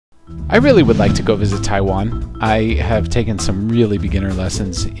I really would like to go visit Taiwan. I have taken some really beginner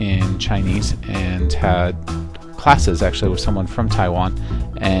lessons in Chinese and had classes actually with someone from Taiwan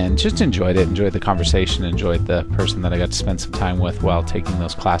and just enjoyed it, enjoyed the conversation, enjoyed the person that I got to spend some time with while taking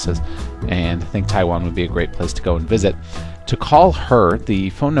those classes, and I think Taiwan would be a great place to go and visit. To call her, the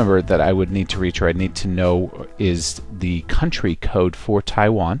phone number that I would need to reach her, I'd need to know is the country code for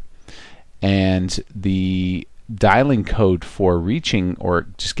Taiwan, and the dialing code for reaching or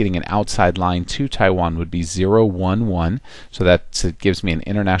just getting an outside line to Taiwan would be 011. So it gives me an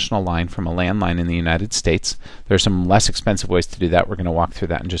international line from a landline in the United States. There are some less expensive ways to do that. We're going to walk through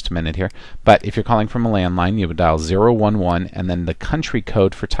that in just a minute here. But if you're calling from a landline, you would dial 011 and then the country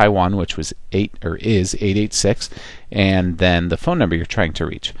code for Taiwan, which is 886, and then the phone number you're trying to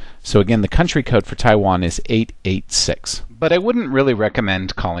reach. So again, the country code for Taiwan is 886. But I wouldn't really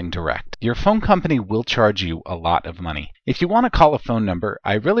recommend calling direct. Your phone company will charge you a lot of money. If you want to call a phone number,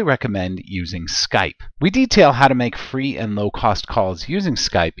 I really recommend using Skype. We detail how to make free and low-cost calls using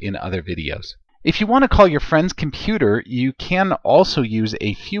Skype in other videos. If you want to call your friend's computer, you can also use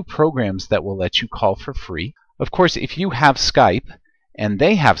a few programs that will let you call for free. Of course, if you have Skype and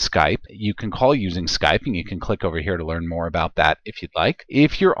they have Skype, you can call using Skype, and you can click over here to learn more about that if you'd like.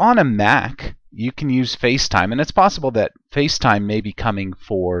 If you're on a Mac, you can use FaceTime, and it's possible that FaceTime may be coming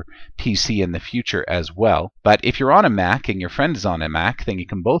for PC in the future as well. But if you're on a Mac and your friend is on a Mac, then you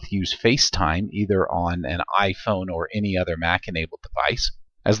can both use FaceTime either on an iPhone or any other Mac-enabled device,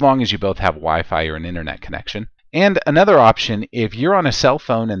 as long as you both have Wi-Fi or an internet connection. And another option, if you're on a cell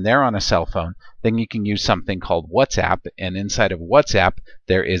phone and they're on a cell phone, then you can use something called WhatsApp, and inside of WhatsApp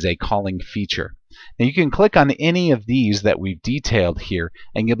there is a calling feature. Now you can click on any of these that we've detailed here,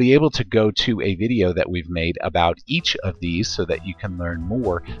 and you'll be able to go to a video that we've made about each of these so that you can learn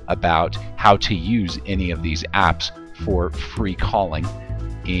more about how to use any of these apps for free calling.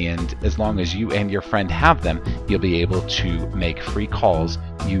 And as long as you and your friend have them, you'll be able to make free calls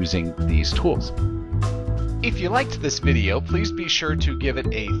using these tools. If you liked this video, please be sure to give it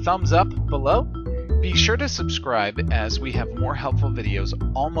a thumbs up below. Be sure to subscribe as we have more helpful videos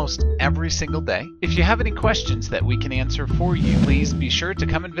almost every single day. If you have any questions that we can answer for you, please be sure to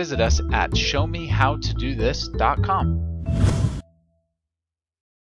come and visit us at showmehowtodothis.com.